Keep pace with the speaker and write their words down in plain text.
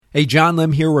Hey, John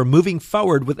Lim here. We're moving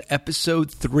forward with episode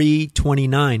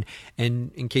 329.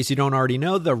 And in case you don't already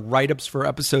know, the write-ups for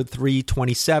episode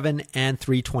 327 and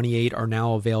 328 are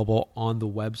now available on the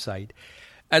website.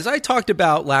 As I talked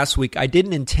about last week, I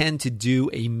didn't intend to do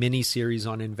a mini-series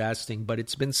on investing, but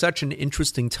it's been such an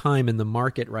interesting time in the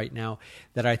market right now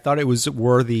that I thought it was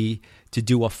worthy to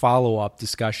do a follow-up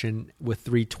discussion with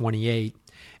 328.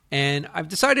 And I've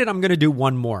decided I'm going to do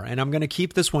one more, and I'm going to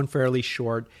keep this one fairly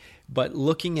short. But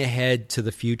looking ahead to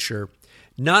the future,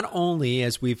 not only,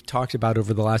 as we've talked about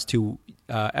over the last two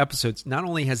episodes, not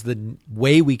only has the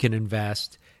way we can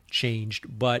invest changed,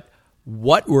 but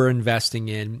what we're investing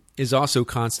in is also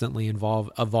constantly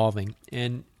evolving.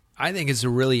 And I think it's a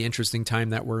really interesting time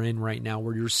that we're in right now,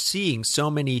 where you're seeing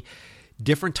so many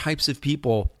different types of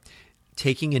people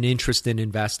taking an interest in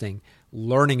investing,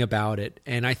 learning about it.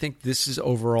 And I think this is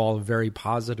overall a very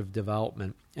positive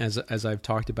development, as I've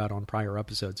talked about on prior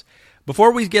episodes.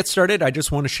 Before we get started, I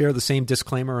just want to share the same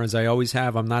disclaimer as I always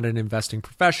have. I'm not an investing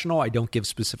professional. I don't give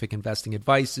specific investing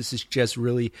advice. This is just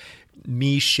really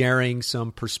me sharing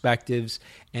some perspectives,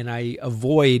 and I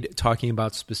avoid talking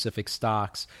about specific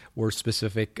stocks or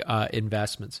specific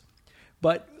investments.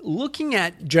 But looking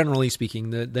at, generally speaking,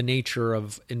 the nature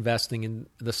of investing in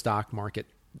the stock market,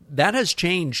 that has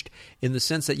changed in the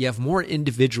sense that you have more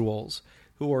individuals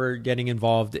who are getting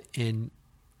involved in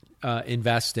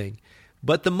investing.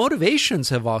 But the motivations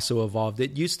have also evolved.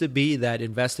 It used to be that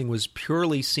investing was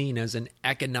purely seen as an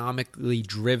economically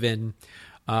driven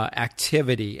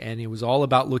activity, and it was all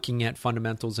about looking at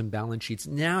fundamentals and balance sheets.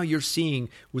 Now you're seeing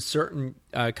with certain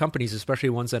companies,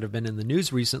 especially ones that have been in the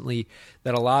news recently,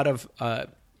 that a lot of,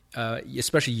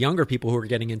 especially younger people who are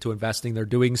getting into investing, they're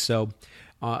doing so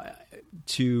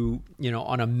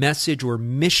on a message or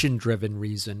mission-driven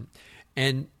reason.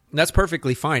 And that's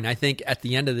perfectly fine. I think at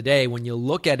the end of the day, when you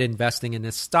look at investing in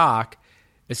a stock,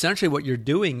 essentially what you're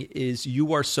doing is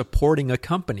you are supporting a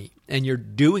company, and you're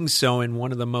doing so in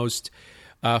one of the most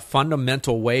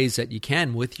fundamental ways that you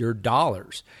can with your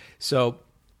dollars. So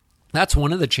that's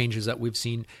one of the changes that we've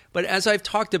seen. But as I've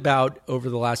talked about over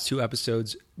the last two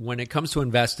episodes, when it comes to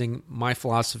investing, my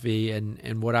philosophy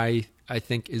and what I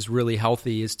think is really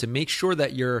healthy is to make sure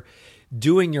that you're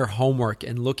doing your homework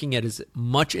and looking at as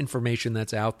much information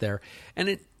that's out there.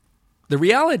 And the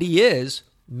reality is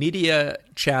media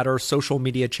chatter, social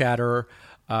media chatter,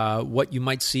 what you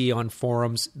might see on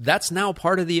forums, that's now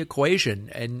part of the equation.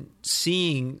 And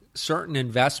seeing certain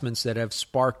investments that have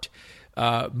sparked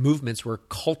movements where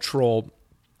cultural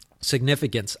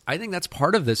significance, I think that's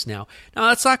part of this now. Now,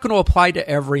 that's not going to apply to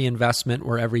every investment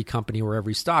or every company or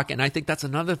every stock. And I think that's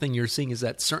another thing you're seeing is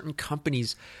that certain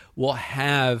companies will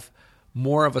have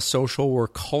more of a social or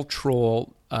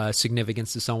cultural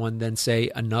significance to someone than, say,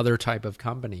 another type of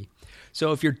company.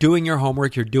 So if you're doing your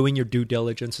homework, you're doing your due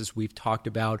diligence, as we've talked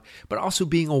about, but also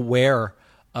being aware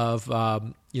of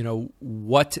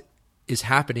what is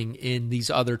happening in these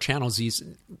other channels, these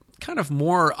kind of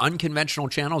more unconventional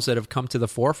channels that have come to the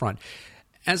forefront.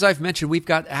 As I've mentioned, we've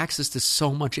got access to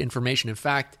so much information. In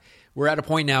fact, we're at a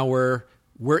point now where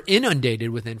we're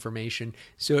inundated with information,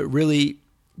 so it really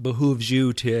behooves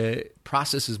you to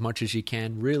process as much as you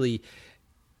can, really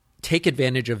take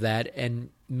advantage of that and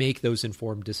make those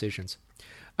informed decisions.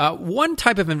 One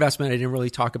type of investment I didn't really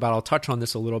talk about, I'll touch on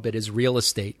this a little bit, is real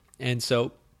estate. And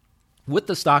so with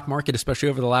the stock market, especially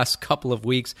over the last couple of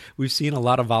weeks, we've seen a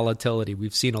lot of volatility.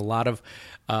 We've seen a lot of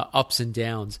ups and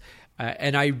downs.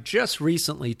 And I just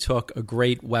recently took a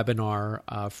great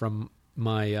webinar from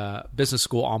my business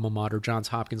school alma mater, Johns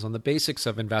Hopkins, on the basics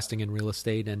of investing in real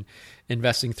estate and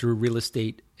investing through real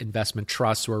estate investment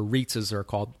trusts, or REITs as they're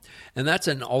called. And that's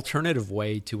an alternative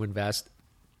way to invest,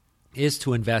 is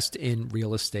to invest in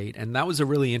real estate. And that was a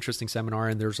really interesting seminar,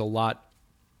 and there's a lot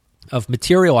of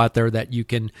material out there that you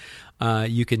can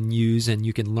use and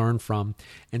you can learn from.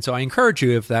 And so I encourage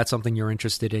you, if that's something you're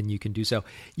interested in, you can do so.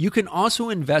 You can also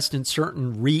invest in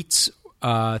certain REITs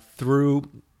through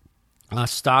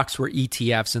stocks or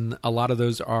ETFs, and a lot of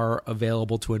those are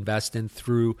available to invest in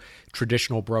through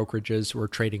traditional brokerages or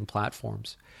trading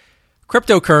platforms.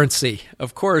 Cryptocurrency.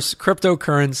 Of course,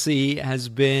 cryptocurrency has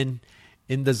been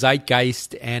in the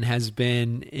zeitgeist and has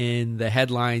been in the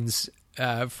headlines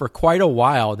for quite a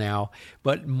while now,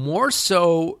 but more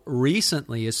so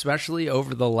recently, especially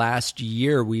over the last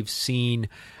year, we've seen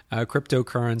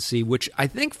cryptocurrency, which I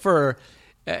think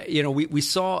we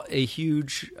saw a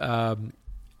huge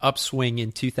upswing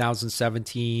in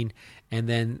 2017, and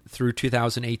then through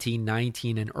 2018,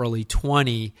 19, and early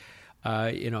 20,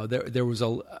 there was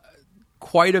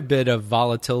quite a bit of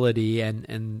volatility,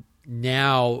 and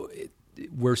now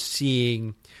we're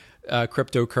seeing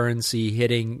cryptocurrency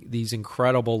hitting these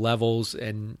incredible levels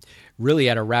and really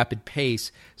at a rapid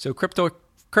pace. So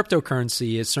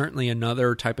cryptocurrency is certainly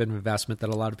another type of investment that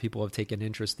a lot of people have taken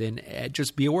interest in.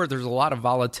 Just be aware there's a lot of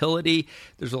volatility,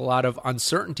 there's a lot of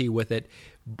uncertainty with it,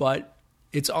 but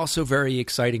it's also very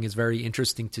exciting. It's very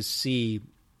interesting to see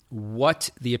what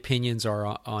the opinions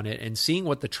are on it and seeing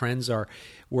what the trends are.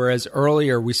 Whereas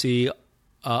earlier we see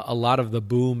a lot of the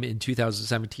boom in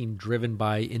 2017 driven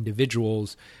by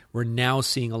individuals, we're now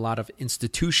seeing a lot of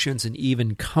institutions and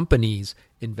even companies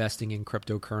investing in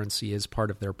cryptocurrency as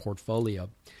part of their portfolio.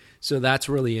 So that's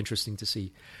really interesting to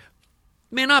see.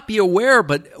 May not be aware,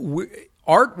 but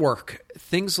artwork,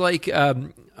 things like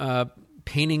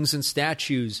paintings and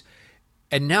statues,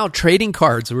 and now trading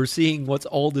cards. We're seeing what's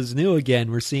old is new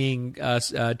again. We're seeing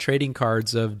trading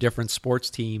cards of different sports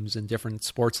teams and different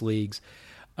sports leagues.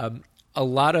 A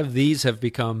lot of these have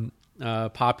become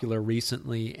popular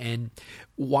recently. And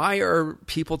why are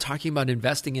people talking about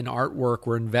investing in artwork?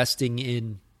 We're investing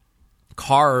in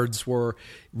cards, we're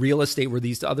real estate, we're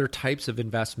these other types of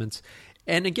investments.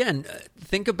 And again,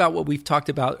 think about what we've talked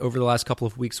about over the last couple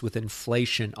of weeks with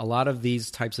inflation. A lot of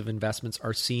these types of investments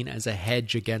are seen as a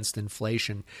hedge against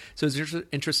inflation. So it's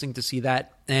interesting to see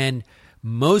that. And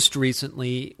most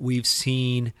recently, we've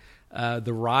seen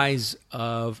the rise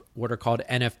of what are called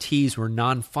NFTs, or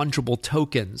non-fungible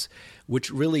tokens,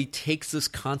 which really takes this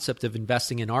concept of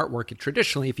investing in artwork. And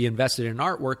traditionally, if you invested in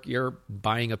artwork, you're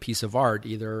buying a piece of art,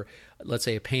 either, let's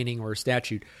say, a painting or a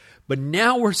statue. But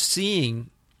now we're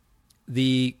seeing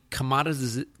the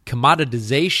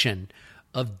commoditization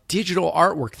of digital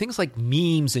artwork, things like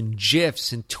memes and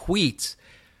GIFs and tweets.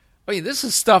 I mean, this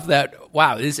is stuff that,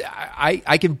 wow,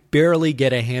 I can barely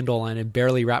get a handle on and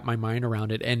barely wrap my mind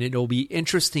around it. And it'll be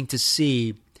interesting to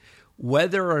see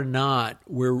whether or not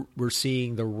we're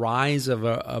seeing the rise of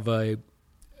a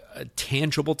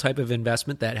tangible type of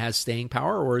investment that has staying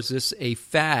power, or is this a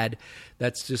fad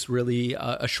that's just really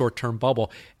a short-term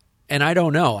bubble? And I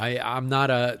don't know. I'm not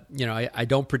I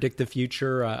don't predict the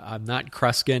future. I'm not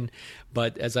Kruskin,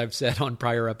 but as I've said on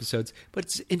prior episodes, but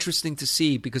it's interesting to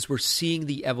see because we're seeing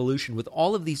the evolution with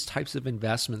all of these types of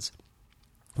investments.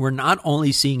 We're not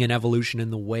only seeing an evolution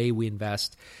in the way we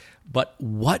invest, but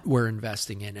what we're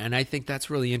investing in. And I think that's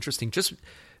really interesting. Just,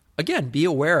 again, be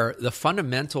aware. The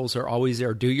fundamentals are always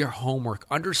there. Do your homework.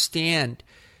 Understand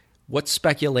what's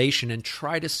speculation and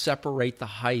try to separate the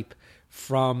hype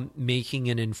from making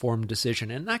an informed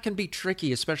decision. And that can be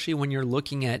tricky, especially when you're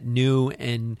looking at new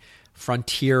and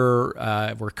frontier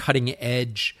or cutting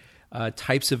edge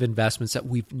types of investments that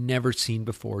we've never seen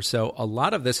before. So a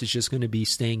lot of this is just going to be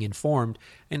staying informed.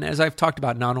 And as I've talked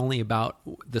about, not only about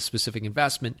the specific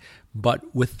investment,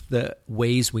 but with the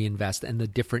ways we invest and the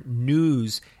different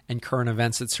news and current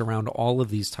events that surround all of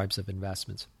these types of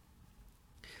investments.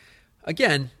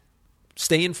 Again,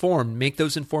 stay informed, make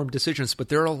those informed decisions, but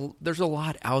there's a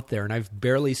lot out there, and I've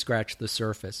barely scratched the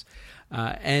surface.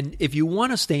 And if you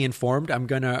want to stay informed, I'm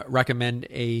going to recommend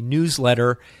a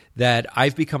newsletter that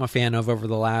I've become a fan of over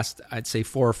the last, I'd say,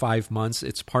 4 or 5 months.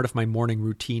 It's part of my morning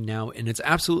routine now, and it's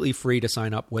absolutely free to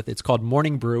sign up with. It's called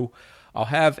Morning Brew. I'll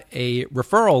have a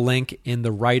referral link in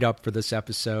the write-up for this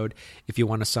episode if you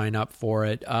want to sign up for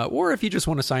it. Or if you just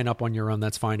want to sign up on your own,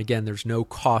 that's fine. Again, there's no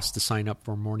cost to sign up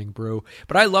for Morning Brew.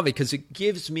 But I love it because it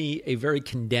gives me a very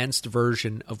condensed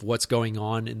version of what's going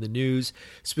on in the news,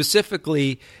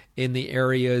 specifically in the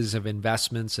areas of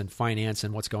investments and finance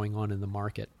and what's going on in the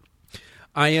market.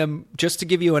 Just to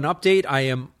give you an update, I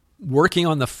am working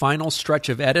on the final stretch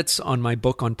of edits on my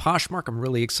book on Poshmark. I'm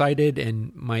really excited,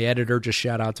 and my editor, just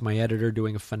shout out to my editor,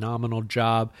 doing a phenomenal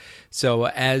job. So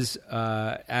as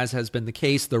has been the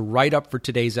case, the write-up for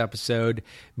today's episode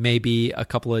may be a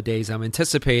couple of days. I'm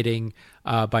anticipating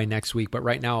by next week, but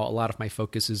right now a lot of my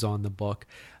focus is on the book.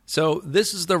 So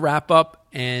this is the wrap-up,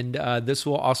 and this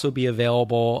will also be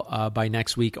available by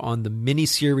next week on the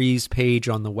mini-series page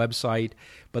on the website,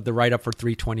 but the write-up for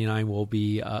 329 will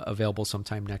be available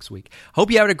sometime next week.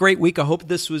 Hope you had a great week. I hope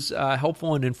this was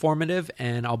helpful and informative,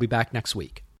 and I'll be back next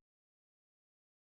week.